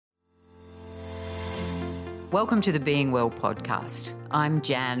Welcome to the Being Well podcast. I'm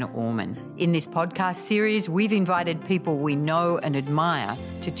Jan Orman. In this podcast series, we've invited people we know and admire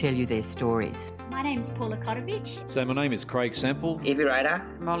to tell you their stories. My name's Paula Kotovich. So my name is Craig Sample. Evie Ryder.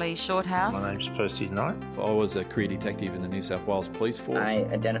 Molly Shorthouse. My name's Percy Knight. I was a career detective in the New South Wales Police Force. I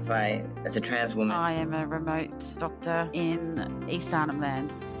identify as a trans woman. I am a remote doctor in East Arnhem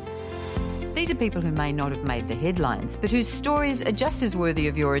Land. These are people who may not have made the headlines, but whose stories are just as worthy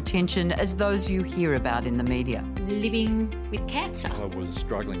of your attention as those you hear about in the media. Living with cancer. I was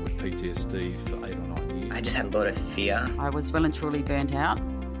struggling with PTSD for 8 or 9 years. I just had a lot of fear. I was well and truly burnt out.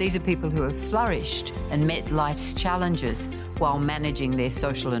 These are people who have flourished and met life's challenges while managing their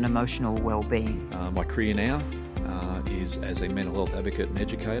social and emotional well-being. My career now is as a mental health advocate and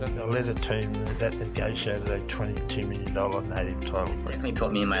educator. I led a team that negotiated a $22 million native title. Definitely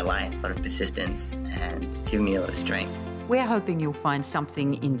taught me in my life a lot of persistence and given me a lot of strength. We're hoping you'll find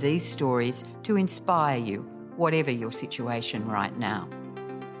something in these stories to inspire you, whatever your situation right now.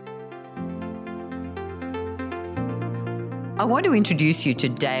 I want to introduce you to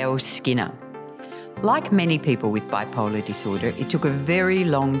Dale Skinner. Like many people with bipolar disorder, it took a very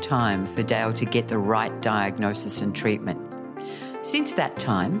long time for Dale to get the right diagnosis and treatment. Since that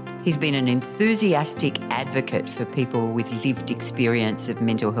time, he's been an enthusiastic advocate for people with lived experience of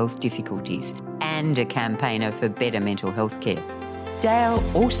mental health difficulties and a campaigner for better mental health care. Dale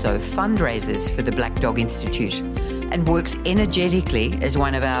also fundraises for the Black Dog Institute and works energetically as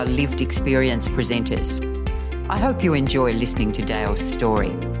one of our lived experience presenters. I hope you enjoy listening to Dale's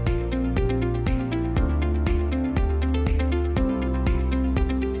story.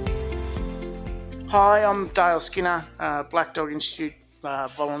 Hi, I'm Dale Skinner, Black Dog Institute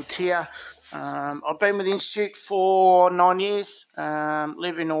volunteer. I've been with the Institute for 9 years,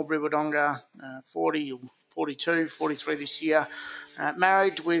 live in Albury Wodonga, 43 this year.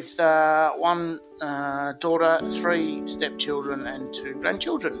 Married with one daughter, 3 stepchildren and 2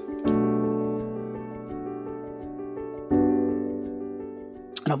 grandchildren.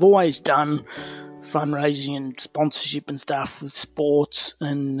 I've always done fundraising and sponsorship and stuff with sports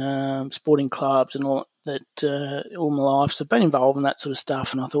and sporting clubs and all that all my life. So I've been involved in that sort of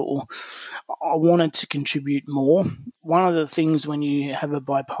stuff, and I thought, well, I wanted to contribute more. One of the things when you have a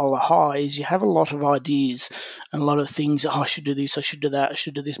bipolar high is you have a lot of ideas and a lot of things. I should do this, I should do that, I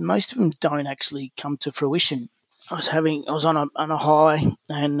should do this. Most of them don't actually come to fruition. I was on a high,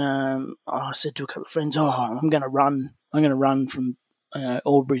 and I said to a couple of friends, I'm going to run from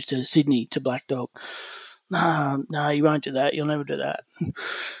Albury to Sydney to Black Dog. No, you won't do that. You'll never do that.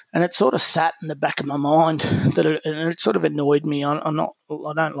 And it sort of sat in the back of my mind and it sort of annoyed me. I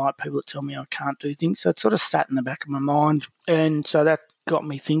don't like people that tell me I can't do things. So it sort of sat in the back of my mind, and so that got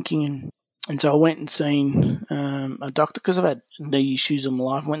me thinking. And so I went and seen a doctor because I've had knee issues in my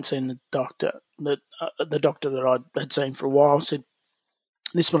life. I went and seen the doctor that I had seen for a while. Said,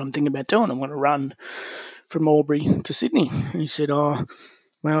 "This is what I'm thinking about doing. I'm going to run from Albury to Sydney." And he said,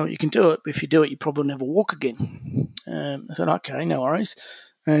 well, you can do it, but if you do it, you probably never walk again. I said, okay, no worries.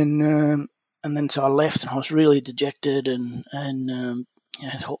 And then so I left, and I was really dejected and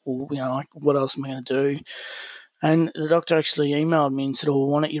I thought, well, what else am I going to do? And the doctor actually emailed me and said, well,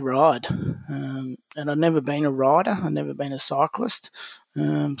 why don't you ride? And I'd never been a rider. I'd never been a cyclist. So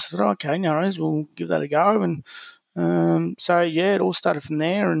I said, okay, no worries, we'll give that a go. And it all started from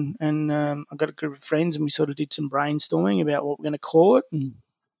there, and I got a group of friends, and we sort of did some brainstorming about what we're going to call it,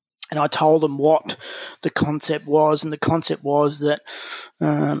 and I told them what the concept was, and the concept was that,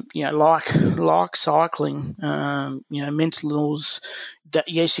 like cycling, mental illness, that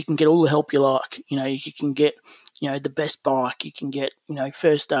yes, you can get all the help you like, you can get, the best bike, you can get,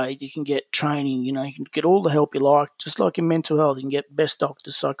 first aid, you can get training, you can get all the help you like, just like in mental health, you can get best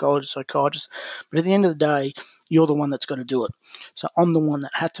doctors, psychologists, but at the end of the day, you're the one that's got to do it. So I'm the one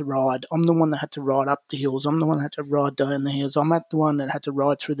that had to ride. I'm the one that had to ride up the hills. I'm the one that had to ride down the hills. I'm the one that had to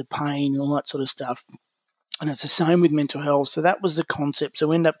ride through the pain and all that sort of stuff. And it's the same with mental health. So that was the concept. So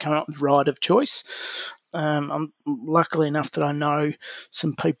we ended up coming up with Ride of Choice. I'm luckily enough that I know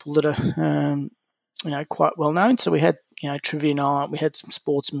some people that are, quite well known. So we had, trivia night, we had some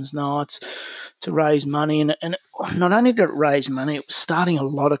sportsman's nights to raise money. And not only did it raise money, it was starting a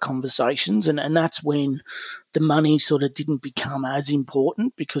lot of conversations. And that's when the money sort of didn't become as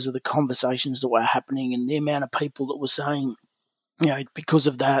important because of the conversations that were happening and the amount of people that were saying, because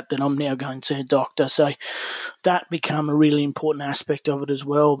of that, then I'm now going to see a doctor. So that became a really important aspect of it as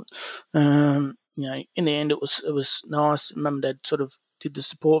well. In the end, it was nice. Mum and Dad sort of did the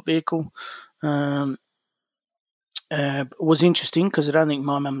support vehicle. was interesting because I don't think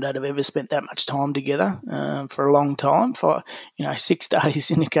my mum and dad have ever spent that much time together for a long time, for 6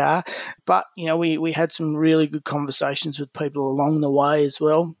 days in a car. But we had some really good conversations with people along the way as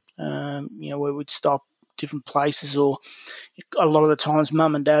well. Where we'd stop different places, or a lot of the times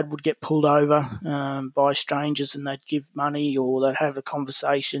mum and dad would get pulled over by strangers and they'd give money or they'd have a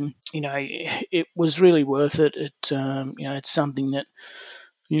conversation. It was really worth it. It's something that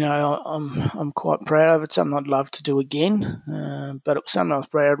I'm quite proud of. It's something I'd love to do again, but it was something I was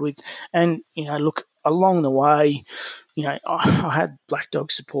proud with. And look, along the way, I had Black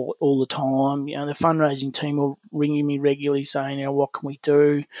Dog support all the time. The fundraising team were ringing me regularly saying, what can we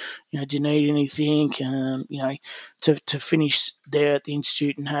do? Do you need anything? To finish there at the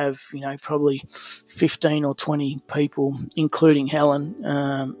Institute and have, probably 15 or 20 people, including Helen,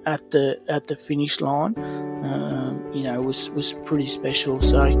 at the finish line, was pretty special.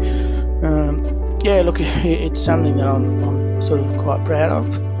 So, look, it's something that I'm sort of quite proud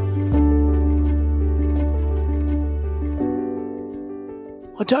of.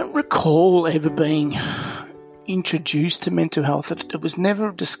 I don't recall ever being introduced to mental health. It was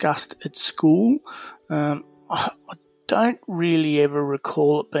never discussed at school. I don't really ever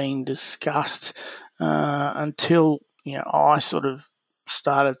recall it being discussed until I sort of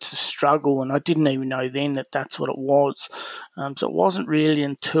started to struggle, and I didn't even know then that that's what it was. So it wasn't really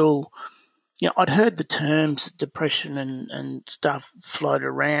until I'd heard the terms depression and stuff float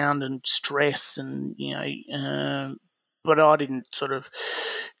around, and stress, and but I didn't sort of,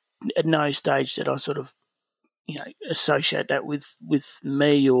 at no stage did I sort of, associate that with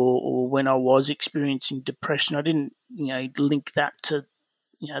me or when I was experiencing depression. I didn't, link that to,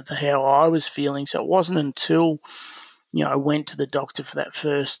 how I was feeling. So it wasn't until, I went to the doctor for that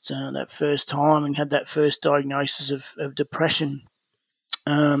first time and had that first diagnosis of depression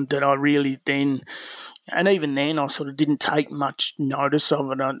that I really then, and even then I sort of didn't take much notice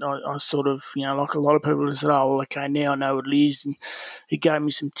of it. I sort of, like a lot of people said, oh, well, okay, now I know what it is. And he gave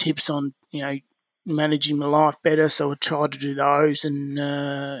me some tips on, managing my life better. So I tried to do those, and,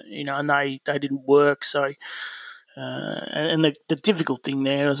 and they didn't work. So, and the difficult thing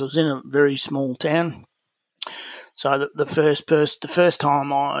there is I was in a very small town. So the first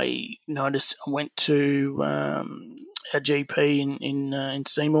time I noticed, I went to a GP in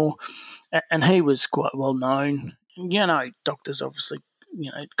Seymour, and he was quite well known. Doctors obviously,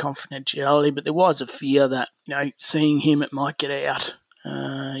 confidentiality, but there was a fear that, seeing him, it might get out.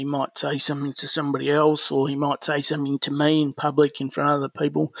 He might say something to somebody else, or he might say something to me in public in front of other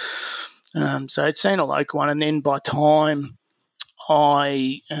people. So I'd seen a local one, and then by time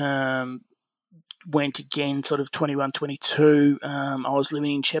I went again, sort of 21, 22, I was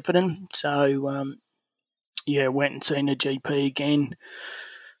living in Shepparton. So, went and seen a GP again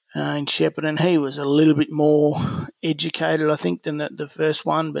in Shepparton. He was a little bit more educated, I think, than the first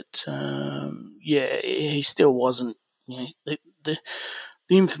one, but, he still wasn't, the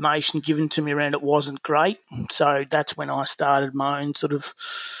information given to me around it wasn't great. So that's when I started my own sort of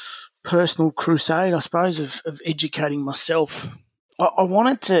personal crusade, I suppose, of educating myself. I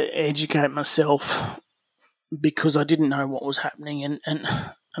wanted to educate myself because I didn't know what was happening, and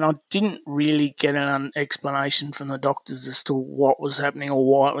I didn't really get an explanation from the doctors as to what was happening or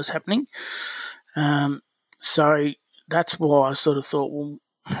why it was happening. So that's why I sort of thought, well,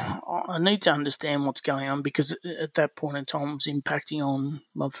 I need to understand what's going on, because at that point in time it was impacting on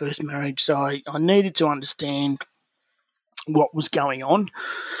my first marriage. So I needed to understand what was going on.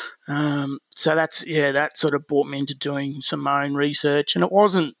 So that sort of brought me into doing some of my own research, and it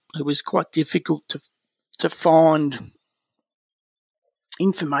was quite difficult to find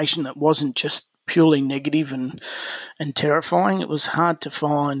information that wasn't just purely negative and terrifying. It was hard to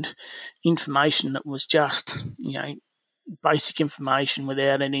find information that was just, basic information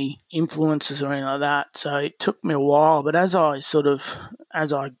without any influences or anything like that. So it took me a while, but as I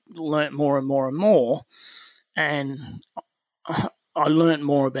learnt more and more and more, and I learnt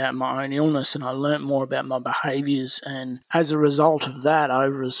more about my own illness, and I learnt more about my behaviours, and as a result of that,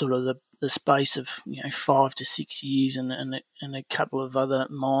 over sort of the space of 5 to 6 years and a couple of other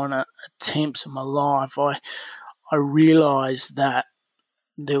minor attempts in my life, I realised that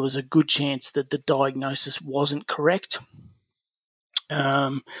there was a good chance that the diagnosis wasn't correct.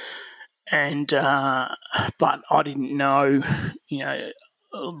 But I didn't know,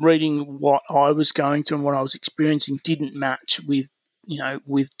 reading what I was going through and what I was experiencing didn't match with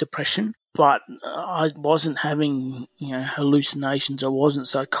depression. But I wasn't having, hallucinations. I wasn't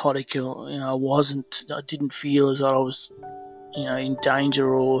psychotic, or, I didn't feel as though I was, in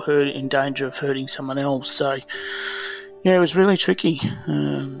danger or in danger of hurting someone else. So, it was really tricky,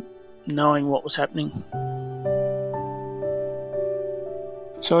 knowing what was happening.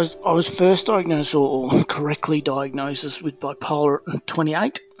 So I was first diagnosed, or correctly diagnosed, with bipolar at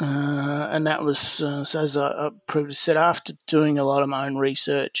 28, and that was, so as I previously said, after doing a lot of my own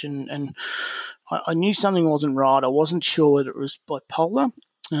research, and I knew something wasn't right. I wasn't sure whether it was bipolar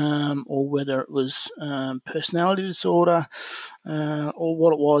or whether it was personality disorder or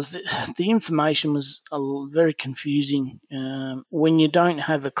what it was. The information was very confusing when you don't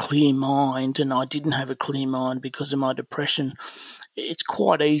have a clear mind, and I didn't have a clear mind because of my depression. It's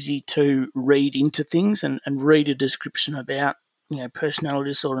quite easy to read into things and read a description about, personality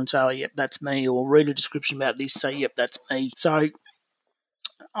disorder and say, oh, yep, that's me, or read a description about this, say, yep, that's me. So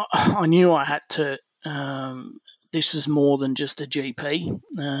I knew I had to, this was more than just a GP.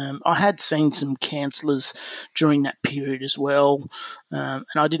 I had seen some counsellors during that period as well, and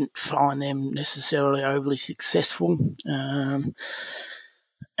I didn't find them necessarily overly successful. And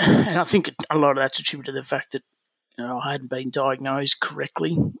I think a lot of that's attributed to the fact that I hadn't been diagnosed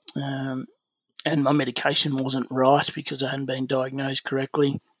correctly, and my medication wasn't right because I hadn't been diagnosed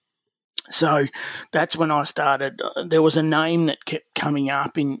correctly. So that's when I started. There was a name that kept coming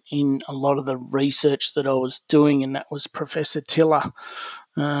up in a lot of the research that I was doing, and that was Professor Tiller.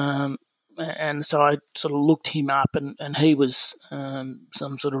 And so I sort of looked him up, and he was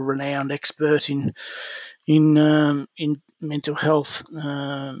some sort of renowned expert in mental health,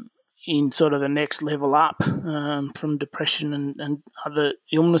 in sort of the next level up from depression and other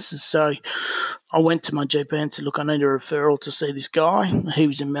illnesses. So I went to my GP and said, look, I need a referral to see this guy. He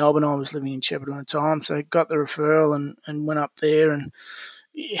was in Melbourne. I was living in Shepparton at the time. So I got the referral and went up there. And,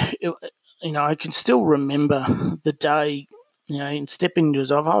 I can still remember the day, in stepping into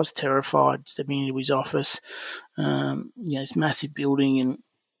his office. I was terrified stepping into his office, this massive building, and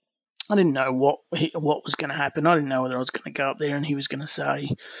I didn't know what was going to happen. I didn't know whether I was going to go up there and he was going to say,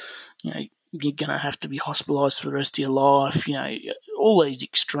 you're going to have to be hospitalised for the rest of your life. All these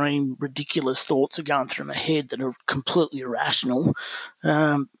extreme, ridiculous thoughts are going through my head that are completely irrational.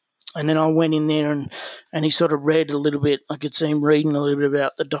 And then I went in there and he sort of read a little bit. I could see him reading a little bit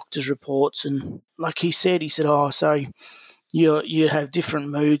about the doctor's reports. And like he said, oh, so you have different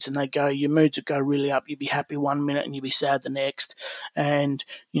moods, and your moods would go really up. You'd be happy one minute and you'd be sad the next. And,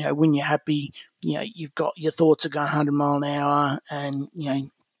 when you're happy, you've got your thoughts are going 100 mile an hour, and,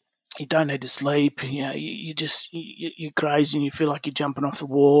 you don't need to sleep. You're crazy and you feel like you're jumping off the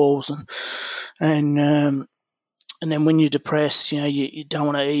walls, and then when you're depressed, you don't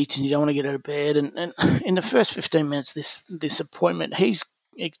want to eat and you don't want to get out of bed. And in the first 15 minutes, this appointment, he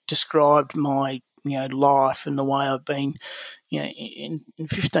described my life and the way I've been, in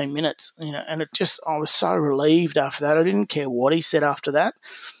 15 minutes, and I was so relieved after that. I didn't care what he said after that.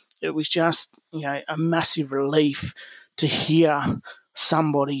 It was just, a massive relief to hear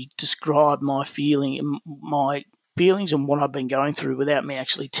somebody describe my feelings and what I've been going through without me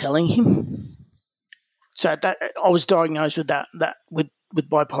actually telling him. So that I was diagnosed with with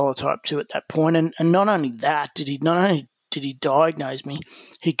bipolar type 2 at that point, and not only did he diagnose me,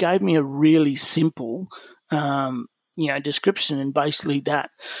 he gave me a really simple, description, and basically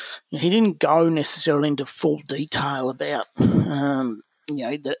that he didn't go necessarily into full detail about,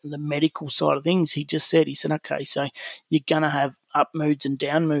 the medical side of things. He said, okay, so you're going to have up moods and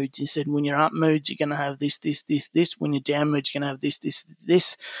down moods. He said, when you're up moods, you're going to have this, this, this, this. When you're down moods, you're going to have this, this,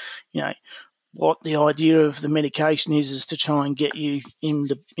 this. What the idea of the medication is to try and get you in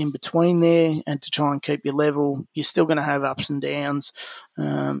between there and to try and keep you level. You're still going to have ups and downs.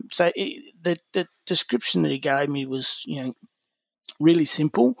 So the description that he gave me was, really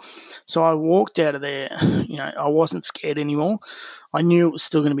simple. So I walked out of there, I wasn't scared anymore. I knew it was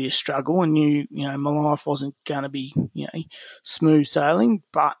still going to be a struggle. I knew, my life wasn't going to be, smooth sailing,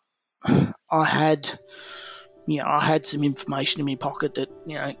 but I had some information in my pocket that,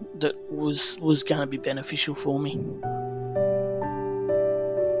 that was going to be beneficial for me.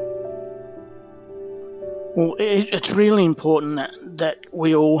 Well, it's really important that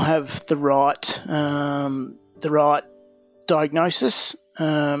we all have the right diagnosis,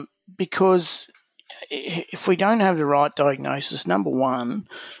 because if we don't have the right diagnosis, number one,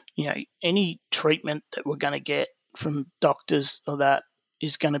 any treatment that we're going to get from doctors or that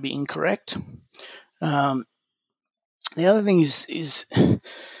is going to be incorrect. The other thing is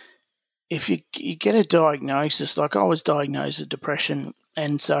if you get a diagnosis, like I was diagnosed with depression,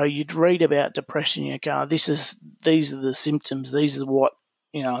 and so you'd read about depression, you go, these are the symptoms, these are what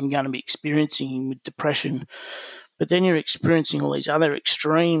I'm going to be experiencing with depression. But then you're experiencing all these other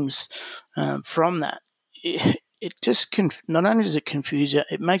extremes from that. It just not only does it confuse you,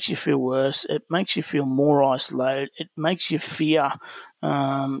 it makes you feel worse. It makes you feel more isolated. It makes you fear,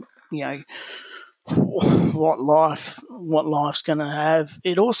 what life's going to have.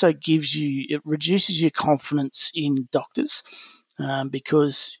 It also it reduces your confidence in doctors,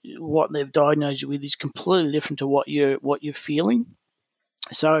 because what they've diagnosed you with is completely different to what you're feeling.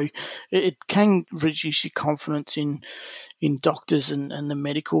 So it can reduce your confidence in doctors and the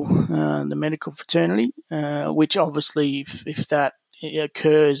medical fraternity, which obviously if that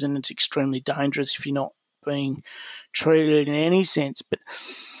occurs, and it's extremely dangerous if you're not being treated in any sense. But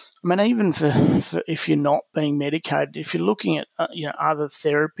I mean, even for if you're not being medicated, if you're looking at other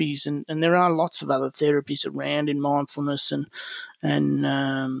therapies, and there are lots of other therapies around in mindfulness and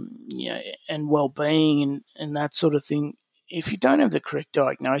well-being and that sort of thing. If you don't have the correct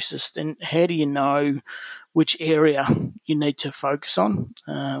diagnosis, then how do you know which area you need to focus on,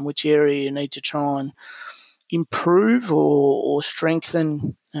 which area you need to try and improve or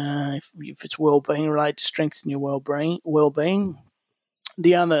strengthen? If it's well-being related, to strengthen your well-being.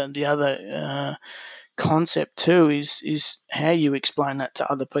 The other concept too is how you explain that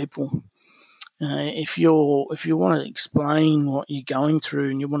to other people. If you want to explain what you're going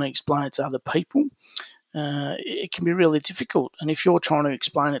through and you want to explain it to other people, it can be really difficult. And if you're trying to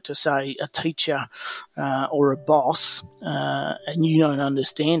explain it to, say, a teacher or a boss, and you don't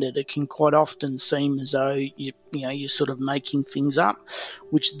understand it, it can quite often seem as though you're sort of making things up,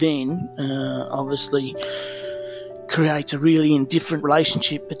 which then obviously creates a really indifferent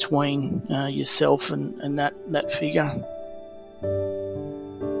relationship between yourself and that figure.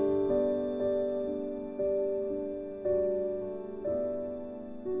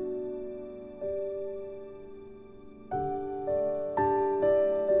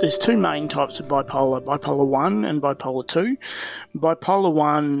 There's two main types of bipolar 1 and bipolar 2. Bipolar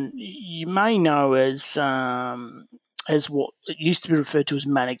 1 you may know as what it used to be referred to as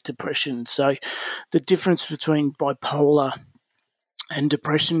manic depression. So the difference between bipolar and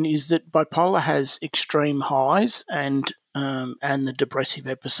depression is that bipolar has extreme highs and the depressive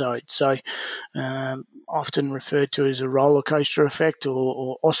episode. So often referred to as a roller coaster effect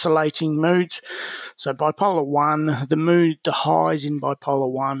or oscillating moods. So bipolar 1, the highs in bipolar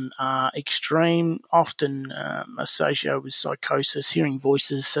 1 are extreme, often associated with psychosis, hearing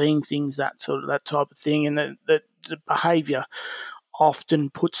voices, seeing things, that type of thing, and the behaviour often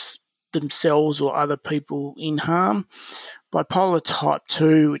puts themselves or other people in harm. Bipolar type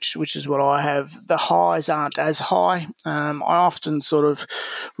 2, which is what I have, the highs aren't as high. I often sort of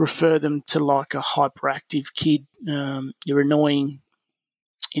refer them to like a hyperactive kid. You're annoying,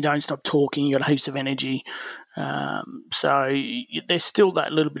 you don't stop talking, you got heaps of energy. So there's still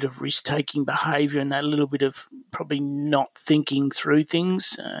that little bit of risk-taking behaviour and that little bit of probably not thinking through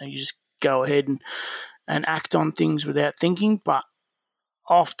things. You just go ahead and act on things without thinking, but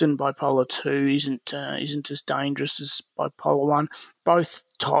often bipolar 2 isn't as dangerous as bipolar 1. Both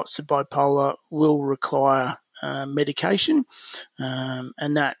types of bipolar will require medication,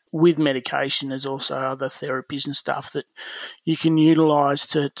 and that with medication there's also other therapies and stuff that you can utilise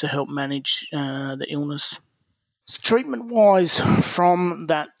to help manage the illness. So treatment-wise, from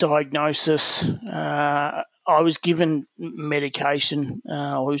that diagnosis, I was given medication.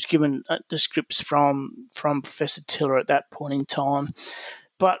 I was given the scripts from Professor Tiller at that point in time.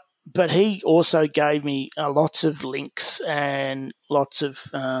 But he also gave me lots of links and lots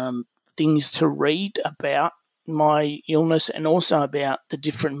of things to read about my illness and also about the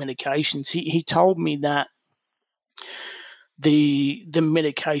different medications. He told me that the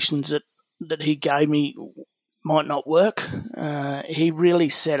medications that he gave me might not work. He really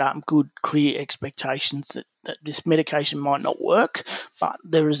set up good, clear expectations that this medication might not work, but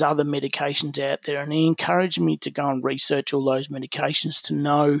there is other medications out there, and he encouraged me to go and research all those medications to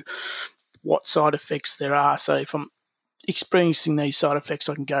know what side effects there are. So if I'm experiencing these side effects,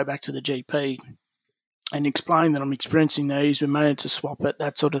 I can go back to the GP and explain that I'm experiencing these, we may need to swap it,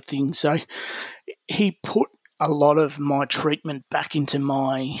 that sort of thing. So he put a lot of my treatment back into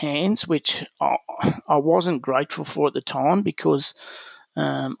my hands, which I wasn't grateful for at the time, because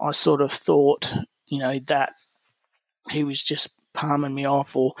I sort of thought, that he was just palming me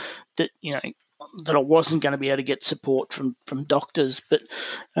off, or that, that I wasn't going to be able to get support from doctors. But,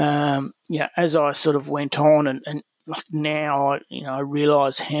 as I sort of went on and like now, I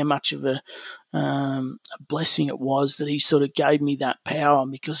realise how much of a blessing it was that he sort of gave me that power,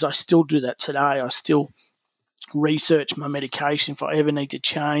 because I still do that today. I still research my medication if I ever need to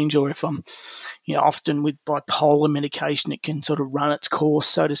change, or if I'm, often with bipolar medication, it can sort of run its course,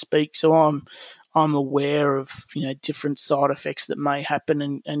 so to speak. So I'm aware of, different side effects that may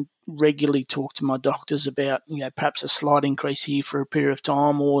happen, and regularly talk to my doctors about, perhaps a slight increase here for a period of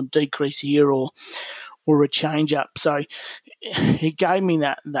time, or decrease here, or or a change up. So he gave me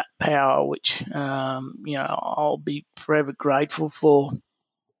that power, which I'll be forever grateful for.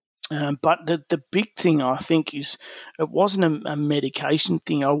 But the big thing, I think, is it wasn't a medication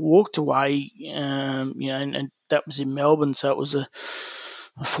thing. I walked away, and that was in Melbourne, so it was a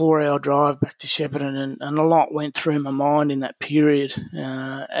 4-hour drive back to Shepparton, and a lot went through my mind in that period.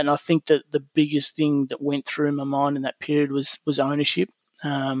 And I think that the biggest thing that went through my mind in that period was ownership,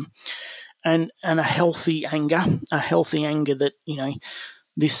 and a healthy anger that,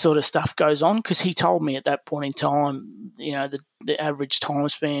 this sort of stuff goes on, because he told me at that point in time, the average time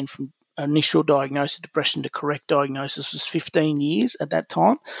span from initial diagnosis of depression to correct diagnosis was 15 years at that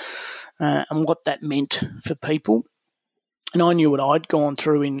time, and what that meant for people. And I knew what I'd gone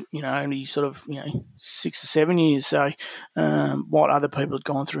through in, only sort of, 6 or 7 years. So what other people had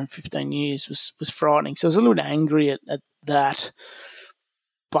gone through in 15 years was frightening. So I was a little bit angry at that.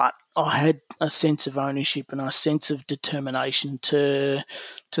 But I had a sense of ownership and a sense of determination to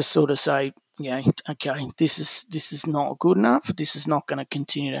sort of say, okay, this is not good enough. This is not going to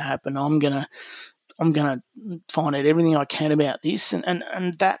continue to happen. I'm gonna find out everything I can about this,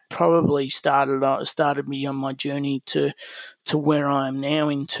 and that probably started me on my journey to where I am now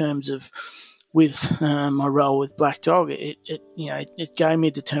in terms of with my role with Black Dog. It gave me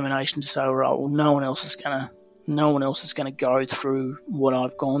a determination to say, all right, well, no one else is going to go through what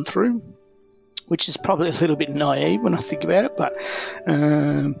I've gone through, which is probably a little bit naive when I think about it.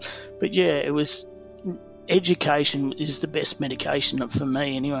 But yeah, it was education is the best medication for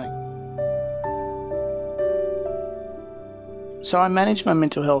me anyway. So I manage my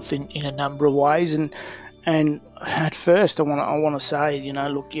mental health in a number of ways, and at first I want to say,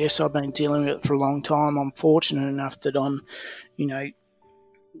 look, yes, I've been dealing with it for a long time. I'm fortunate enough that I'm,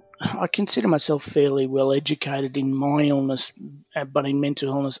 I consider myself fairly well educated in my illness, but in mental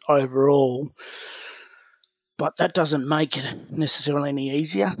illness overall. But that doesn't make it necessarily any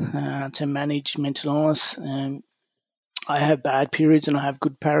easier to manage mental illness. I have bad periods and I have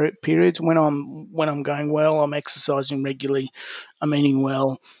good periods. When I'm going well, I'm exercising regularly, I'm eating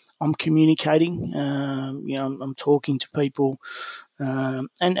well, I'm communicating. I'm talking to people,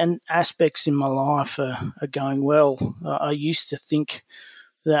 and aspects in my life are going well. I used to think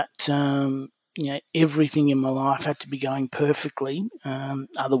that everything in my life had to be going perfectly,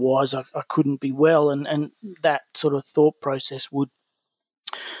 otherwise I couldn't be well, and that sort of thought process would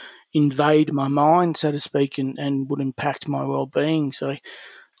invade my mind, so to speak, and would impact my well-being. So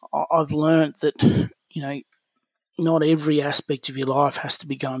I've learnt that not every aspect of your life has to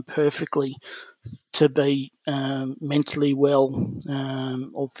be going perfectly to be mentally well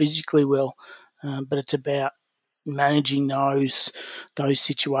or physically well, but it's about managing those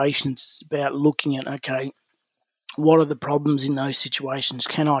situations. It's about looking at, okay, what are the problems in those situations?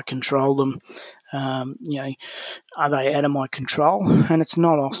 Can I control them? Are they out of my control? And it's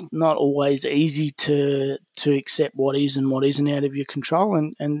not always easy to accept what is and what isn't out of your control.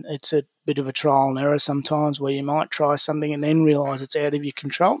 And it's a bit of a trial and error sometimes, where you might try something and then realise it's out of your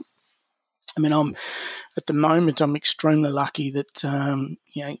control. I mean, at the moment I'm extremely lucky that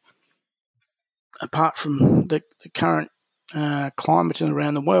apart from the current climate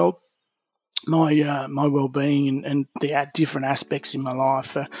around the world, my well-being and the different aspects in my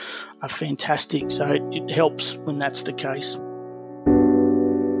life are fantastic. So it helps when that's the case.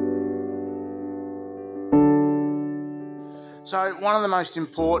 So one of the most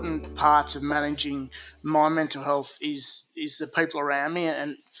important parts of managing my mental health is the people around me,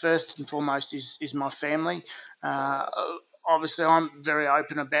 and first and foremost is my family. Obviously, I'm very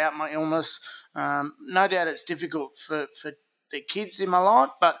open about my illness. No doubt it's difficult for the kids in my life,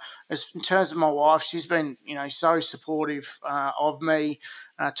 but in terms of my wife, she's been, so supportive of me.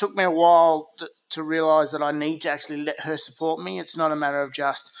 It took me a while to realise that I need to actually let her support me. It's not a matter of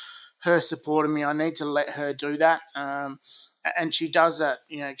just her supporting me. I need to let her do that, and she does that,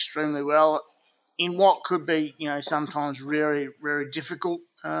 extremely well in what could be, sometimes very, very difficult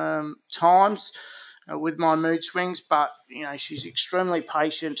times with my mood swings, but she's extremely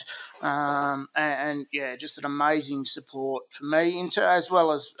patient, and just an amazing support for me, as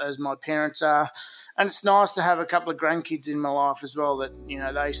well as my parents are. And it's nice to have a couple of grandkids in my life as well that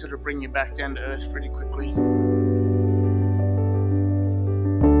they sort of bring you back down to earth pretty quickly.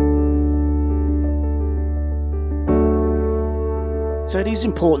 So it is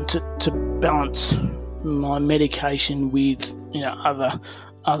important to balance my medication with other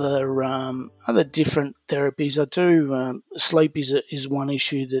different therapies. I do sleep is one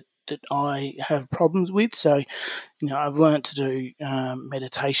issue that I have problems with. So I've learnt to do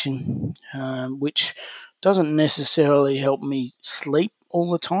meditation, which doesn't necessarily help me sleep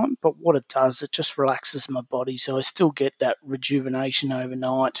all the time, but what it does, it just relaxes my body. So I still get that rejuvenation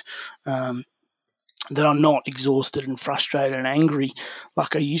overnight, that I'm not exhausted and frustrated and angry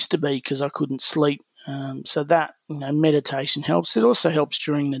like I used to be because I couldn't sleep. So that, meditation helps. It also helps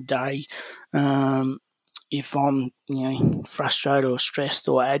during the day. If I'm, frustrated or stressed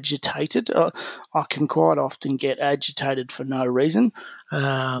or agitated, I can quite often get agitated for no reason,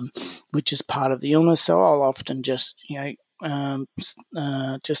 which is part of the illness. So I'll often just,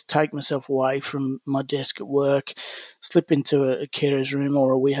 just take myself away from my desk at work, slip into a carer's room,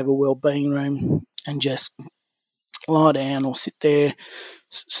 or we have a wellbeing room, and just lie down or sit there,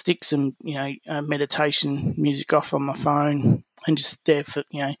 stick some, meditation music off on my phone, and just sit there for,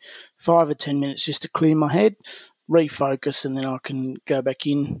 5 or 10 minutes just to clear my head, refocus, and then I can go back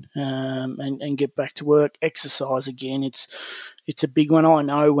in and get back to work. Exercise again, it's a big one. I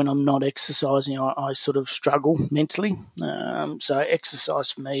know when I'm not exercising, I sort of struggle mentally. So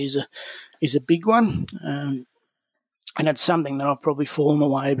exercise for me is a big one, and it's something that I've probably fallen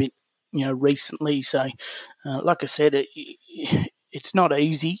away a bit, recently. So, like I said, it's not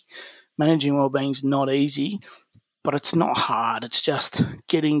easy. Managing wellbeing's not easy, but it's not hard. It's just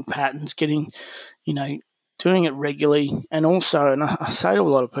getting patterns, doing it regularly. And also, and I say to a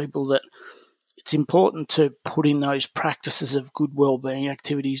lot of people that it's important to put in those practices of good wellbeing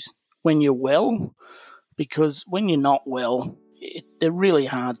activities when you're well, because when you're not well, they're really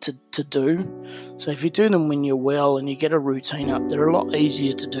hard to do. So if you do them when you're well and you get a routine up, they're a lot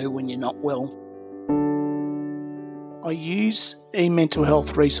easier to do when you're not well. I use e-mental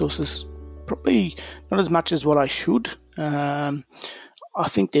health resources probably not as much as what I should. I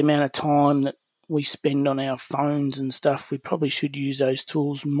think the amount of time that we spend on our phones and stuff, we probably should use those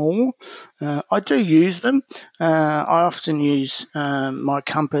tools more. I do use them. I often use my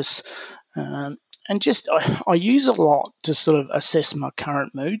compass, and just I use a lot to sort of assess my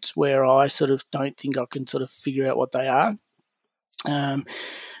current moods where I sort of don't think I can sort of figure out what they are.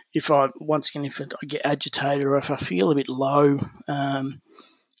 If I get agitated or if I feel a bit low,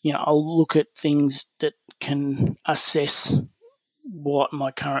 I'll look at things that can assess what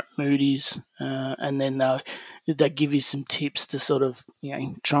my current mood is, and then they give you some tips to sort of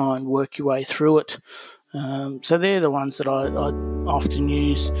try and work your way through it. So they're the ones that I often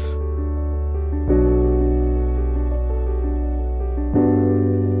use.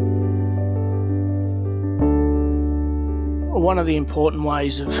 One of the important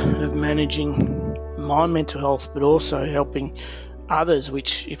ways of managing my mental health, but also helping others,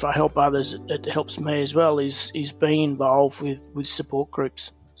 which if I help others, it helps me as well, is being involved with support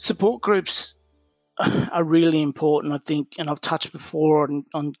groups. Support groups are really important, I think, and I've touched before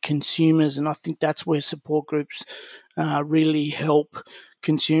on consumers, and I think that's where support groups really help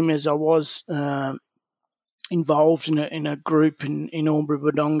consumers. I was involved in a group in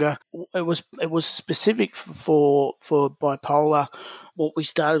Albury-Wodonga. It was specific for bipolar. What we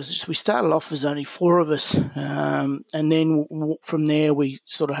started off as only 4 of us, and then from there we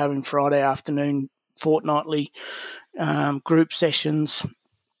sort of having Friday afternoon fortnightly group sessions.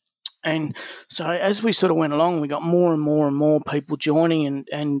 And so as we sort of went along, we got more and more and more people joining,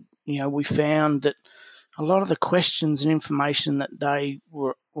 and we found that a lot of the questions and information that they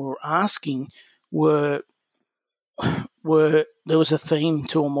were asking were there was a theme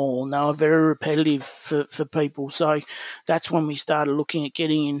to them all, and they were very repetitive for people. So that's when we started looking at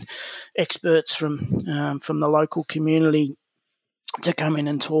getting in experts from the local community to come in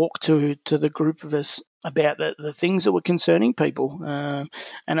and talk to the group of us about the things that were concerning people.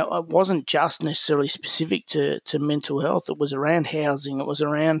 And it wasn't just necessarily specific to mental health. It was around housing. It was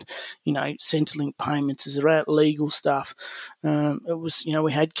around, Centrelink payments. It was around legal stuff. It was,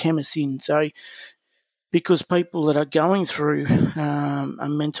 we had chemists in. So because people that are going through a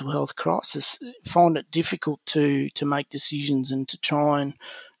mental health crisis find it difficult to make decisions and to try and,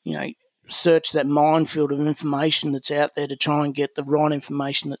 search that minefield of information that's out there to try and get the right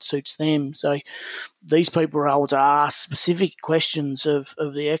information that suits them. So these people are able to ask specific questions of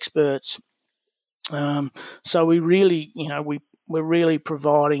the experts. So we really, we're really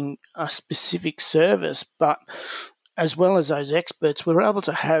providing a specific service, but as well as those experts, we're able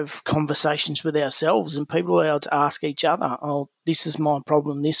to have conversations with ourselves, and people are able to ask each other, oh, this is my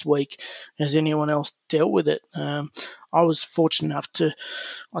problem this week. Has anyone else dealt with it? I was fortunate enough to,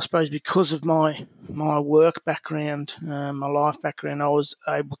 I suppose, because of my work background, my life background, I was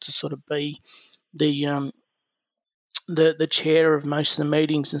able to sort of be the chair of most of the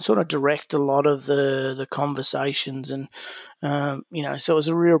meetings and sort of direct a lot of the conversations, and so it was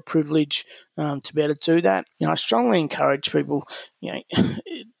a real privilege to be able to do that. I strongly encourage people,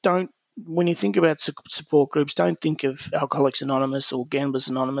 don't when you think about support groups, don't think of Alcoholics Anonymous or Gamblers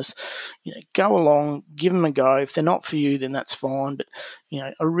Anonymous. Go along, give them a go. If they're not for you, then that's fine. But,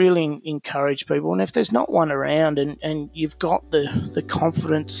 I really encourage people. And if there's not one around and you've got the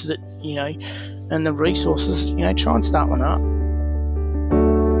confidence that, and the resources, try and start one up.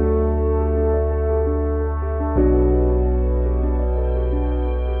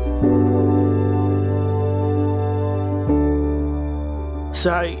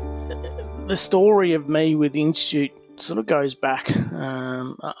 So the story of me with the Institute sort of goes back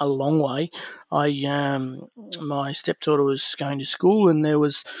a long way. My stepdaughter was going to school, and there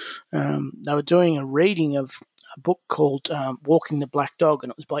was they were doing a reading of a book called Walking the Black Dog,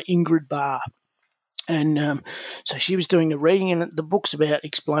 and it was by Ingrid Barr. And so she was doing the reading, and the book's about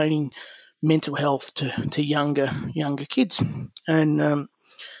explaining mental health to younger kids. And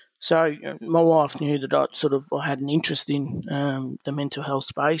so my wife knew that I had an interest in the mental health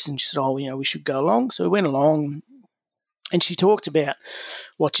space, and she said, we should go along. So we went along, and she talked about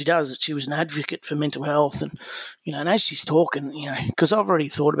what she does, that she was an advocate for mental health. And, and as she's talking, because I've already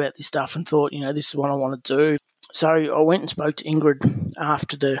thought about this stuff and thought, this is what I want to do. So I went and spoke to Ingrid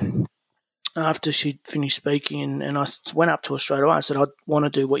after she'd finished speaking, and I went up to her straight away. I said, I want to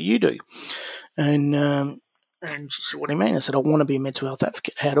do what you do. And she said, what do you mean? I said, I want to be a mental health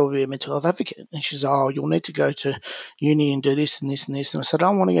advocate. How do I be a mental health advocate? And she said, you'll need to go to uni and do this and this and this. And I said, I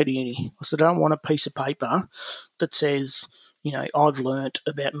don't want to go to uni. I said, I don't want a piece of paper that says, I've learnt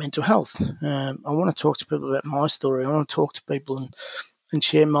about mental health. I want to talk to people about my story. I want to talk to people and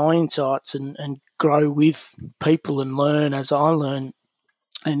share my insights and grow with people and learn as I learn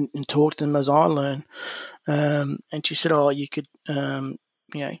and talk to them as I learn. And she said, you could,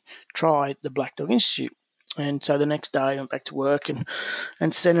 try the Black Dog Institute. And so the next day I went back to work and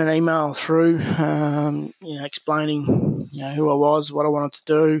sent an email through, explaining, who I was, what I wanted to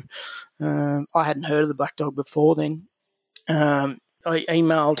do. I hadn't heard of the Black Dog before then. I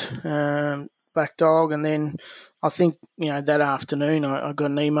emailed Black Dog, and then I think, that afternoon I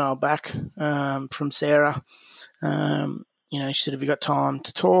got an email back from Sarah. She said, have you got time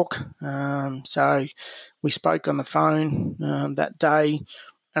to talk? So we spoke on the phone that day.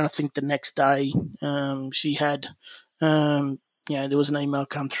 And I think the next day she had, there was an email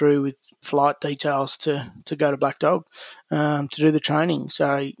come through with flight details to go to Black Dog to do the training. So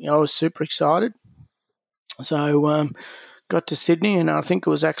I was super excited. So got to Sydney, and I think it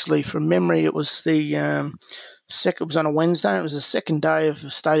was actually, from memory, it was the it was on a Wednesday. It was the second day of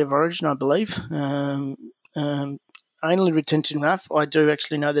State of Origin, I believe. Only retention rough, I do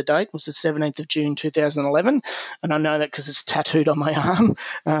actually know the date, was the 17th of June 2011, and I know that because it's tattooed on my arm.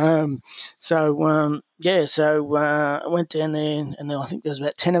 I went down there, and I think there was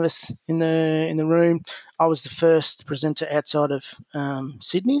about 10 of us in the room. I was the first presenter outside of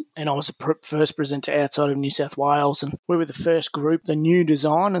Sydney, and I was the first presenter outside of New South Wales, and we were the first group, the new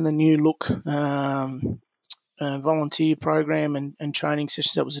design and the new look volunteer program and training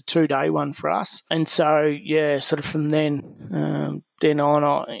sessions. That was a 2-day one for us. And so, sort of from then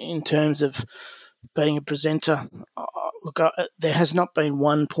on, in terms of being a presenter, there has not been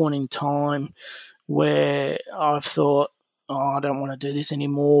one point in time where I've thought, I don't want to do this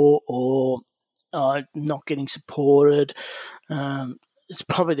anymore, or I'm not getting supported. It's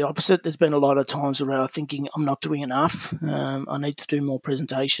probably the opposite. There's been a lot of times where I'm thinking I'm not doing enough. I need to do more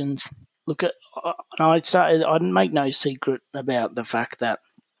presentations. I'd make no secret about the fact that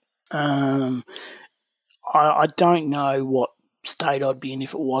I don't know what state I'd be in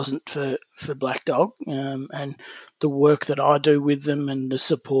if it wasn't for Black Dog and the work that I do with them and the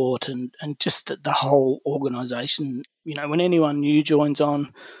support and just the whole organisation. When anyone new joins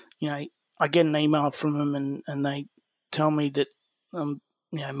on, I get an email from them and they tell me that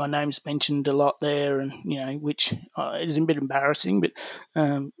my name's mentioned a lot there, and which is a bit embarrassing, but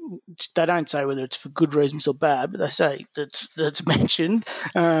they don't say whether it's for good reasons or bad, but they say that's mentioned.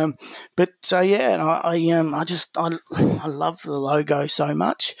 But so and I love the logo so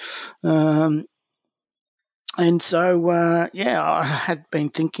much, and so I had been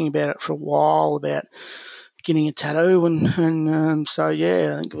thinking about it for a while about getting a tattoo, and so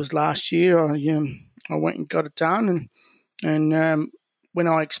I think it was last year I went and got it done, and when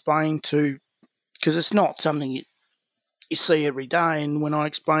I explained because it's not something you see every day, and when I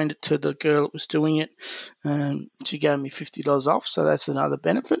explained it to the girl that was doing it, she gave me $50 off, so that's another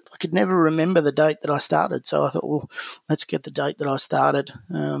benefit. I could never remember the date that I started, so I thought, well, let's get the date that I started,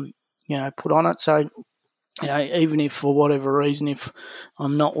 put on it. So, even if for whatever reason, if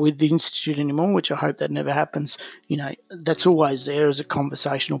I'm not with the Institute anymore, which I hope that never happens, that's always there as a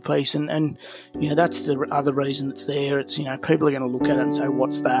conversational piece. And that's the other reason it's there. It's, people are going to look at it and say,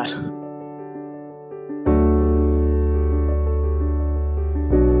 what's that?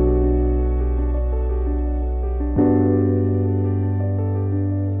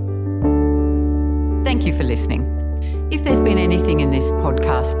 this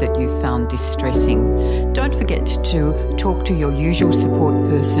podcast that you found distressing, don't forget to talk to your usual support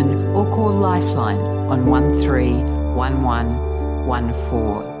person or call Lifeline on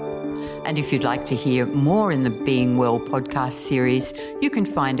 131114. And if you'd like to hear more in the Being Well podcast series, you can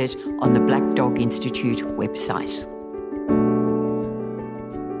find it on the Black Dog Institute website.